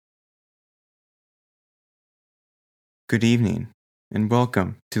Good evening, and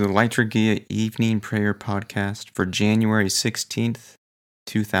welcome to the Liturgia Evening Prayer Podcast for January 16th,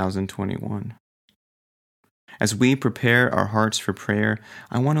 2021. As we prepare our hearts for prayer,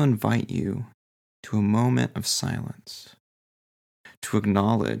 I want to invite you to a moment of silence, to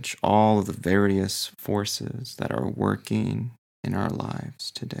acknowledge all of the various forces that are working in our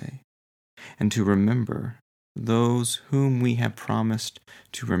lives today, and to remember those whom we have promised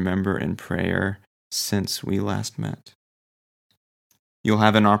to remember in prayer since we last met. You'll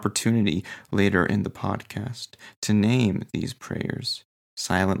have an opportunity later in the podcast to name these prayers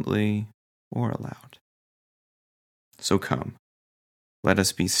silently or aloud. So come, let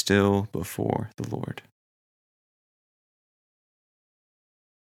us be still before the Lord.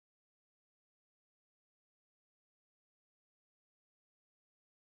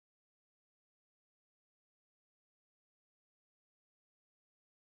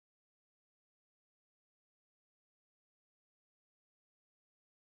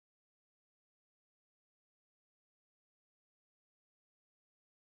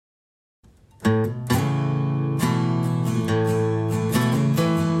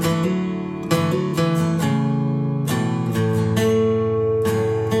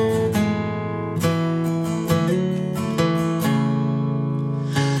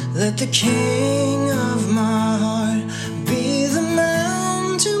 Let the King of my heart be the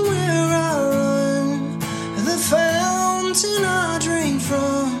mountain where I run, the fountain I drink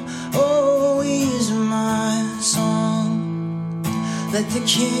from. Oh, He's my song. Let the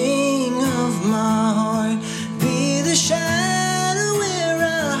King of my heart be the shadow where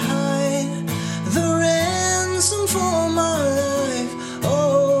I hide, the ransom for my life.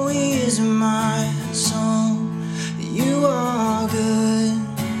 Oh, He is my song. You are good.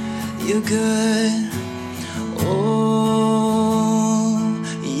 You're good. Oh,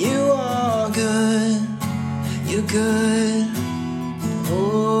 you are good. You're good.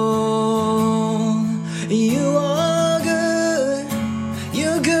 Oh, you are good.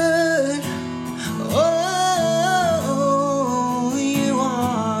 You're good. Oh, you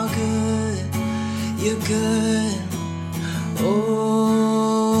are good. You're good.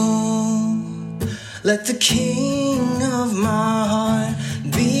 Oh, let the King of my heart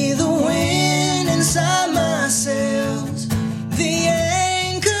be the wind inside my sails, the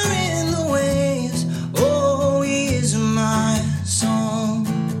anchor in the waves. Oh, He is my song.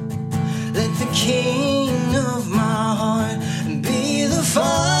 Let the King of my heart be the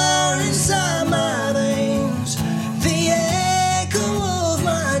fire inside my veins, the echo of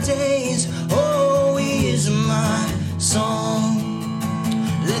my days. Oh, He is my song.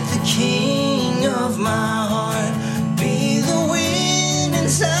 Let the King of my heart be the wind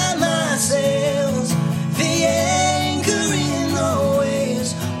inside my sails, the anchor in the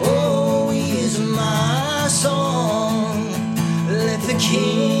waves. Oh, He is my song. Let the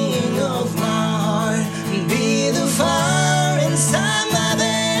King of my heart be the fire inside my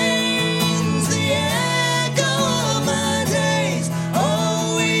veins, the echo of my days.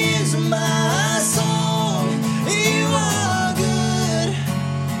 Oh, He is my song. You are good.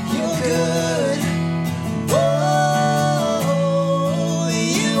 You're good. Oh,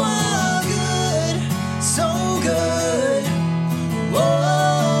 you are good, so good.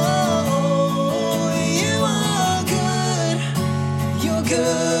 Oh, you are good. You're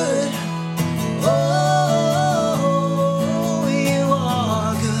good. Oh, you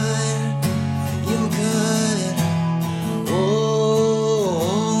are good. You're good. Oh,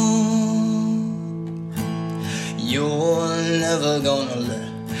 you're never gonna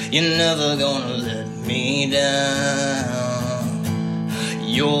let me down.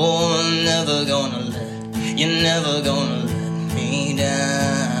 You're never gonna let me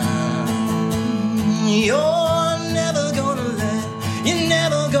down. You're never gonna let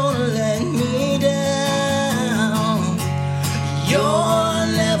me down. You're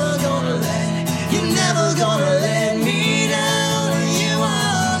never gonna let me down. You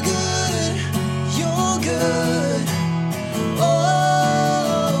are good. You're good.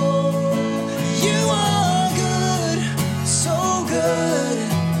 Oh, you are good, so good.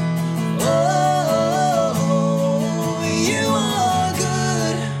 Oh, you are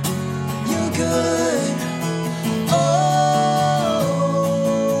good. You're good. Oh,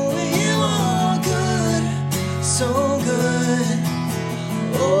 you are good, so good.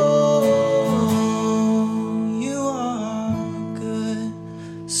 Oh, you are good,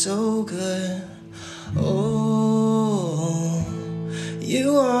 so good. Oh,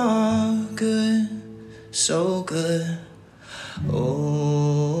 you are good, so good.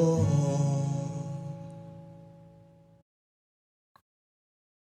 Oh.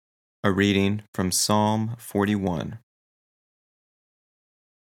 A reading from Psalm 41.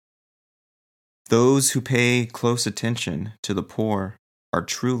 Those who pay close attention to the poor are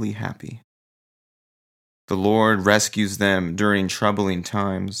truly happy. The Lord rescues them during troubling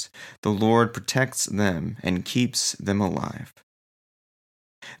times. The Lord protects them and keeps them alive.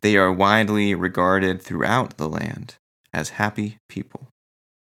 They are widely regarded throughout the land as happy people.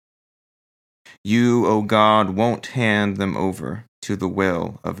 You, O God, won't hand them over to the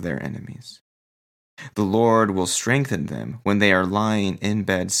will of their enemies. The Lord will strengthen them when they are lying in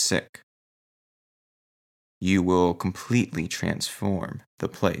bed sick. You will completely transform the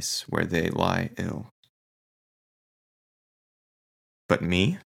place where they lie ill. But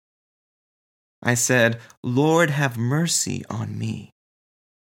me? I said, Lord, have mercy on me.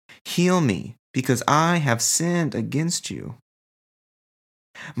 Heal me, because I have sinned against you.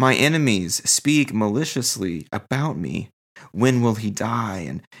 My enemies speak maliciously about me. When will he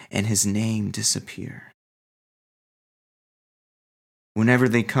die and his name disappear? Whenever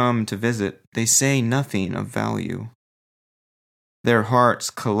they come to visit, they say nothing of value. Their hearts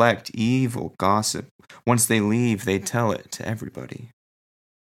collect evil gossip. Once they leave, they tell it to everybody.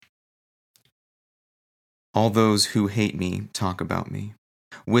 All those who hate me talk about me,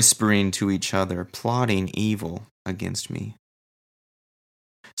 whispering to each other, plotting evil against me.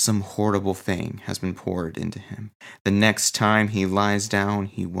 Some horrible thing has been poured into him. The next time he lies down,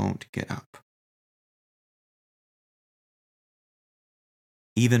 he won't get up.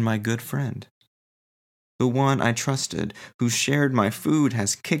 Even my good friend, the one I trusted, who shared my food,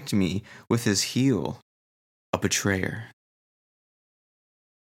 has kicked me with his heel, a betrayer.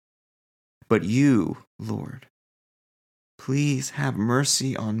 But you, Lord, please have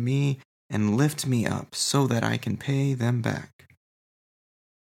mercy on me and lift me up so that I can pay them back.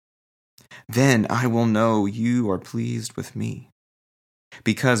 Then I will know you are pleased with me,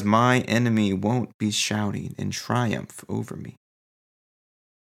 because my enemy won't be shouting in triumph over me.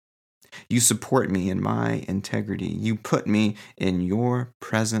 You support me in my integrity. You put me in your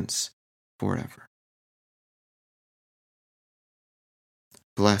presence forever.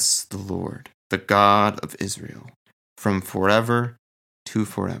 Bless the Lord, the God of Israel, from forever to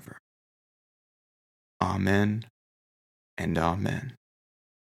forever. Amen and amen.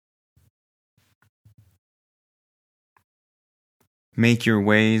 Make your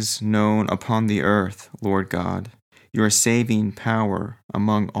ways known upon the earth, Lord God, your saving power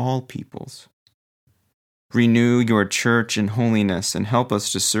among all peoples. Renew your church in holiness and help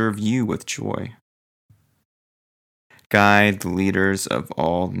us to serve you with joy. Guide the leaders of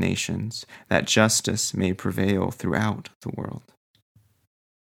all nations, that justice may prevail throughout the world.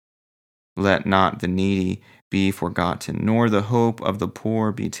 Let not the needy be forgotten, nor the hope of the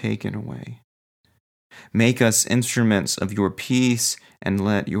poor be taken away. Make us instruments of your peace, and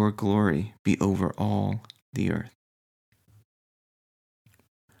let your glory be over all the earth.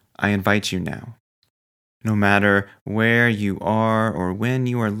 I invite you now, no matter where you are or when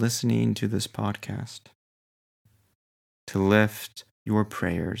you are listening to this podcast, to lift your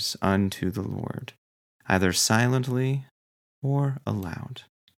prayers unto the Lord, either silently or aloud.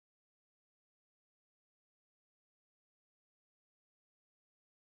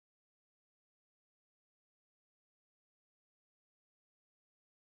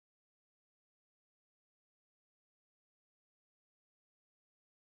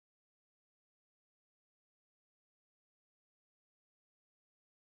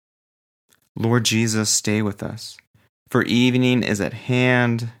 Lord Jesus, stay with us, for evening is at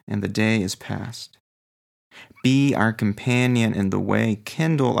hand and the day is past. Be our companion in the way,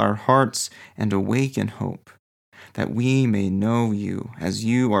 kindle our hearts and awaken hope, that we may know you as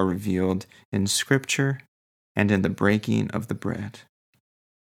you are revealed in Scripture and in the breaking of the bread.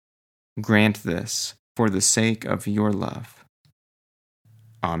 Grant this for the sake of your love.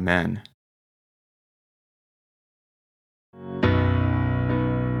 Amen.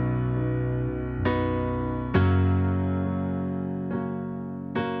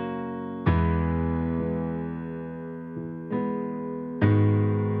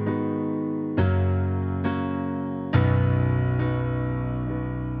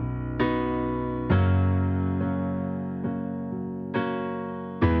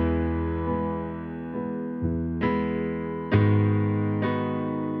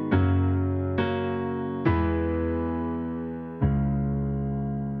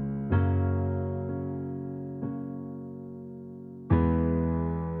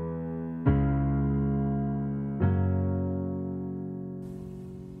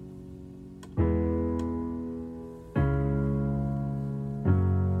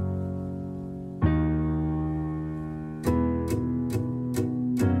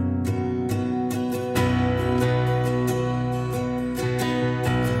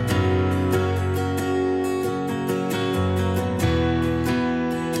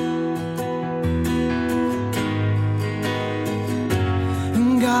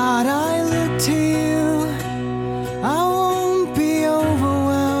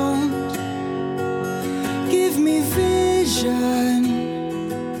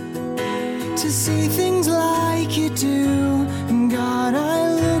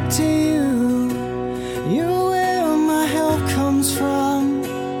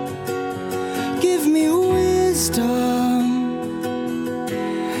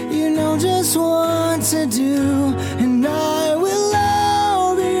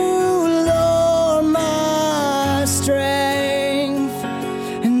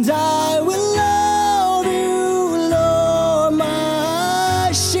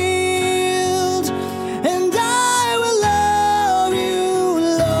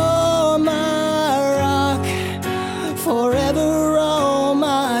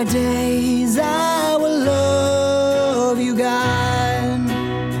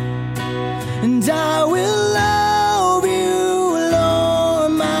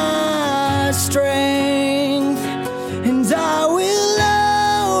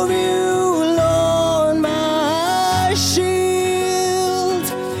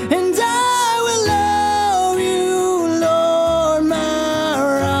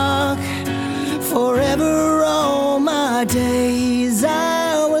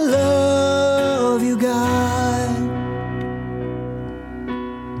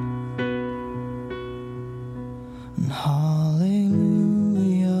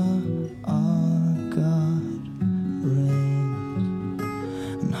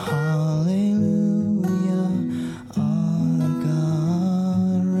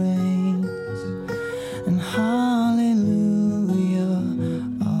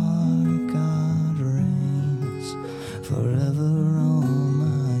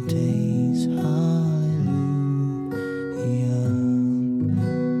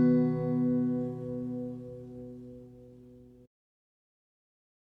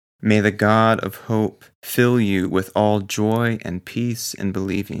 May the God of hope fill you with all joy and peace in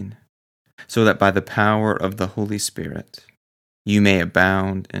believing, so that by the power of the Holy Spirit you may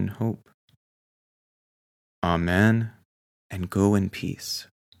abound in hope. Amen, and go in peace.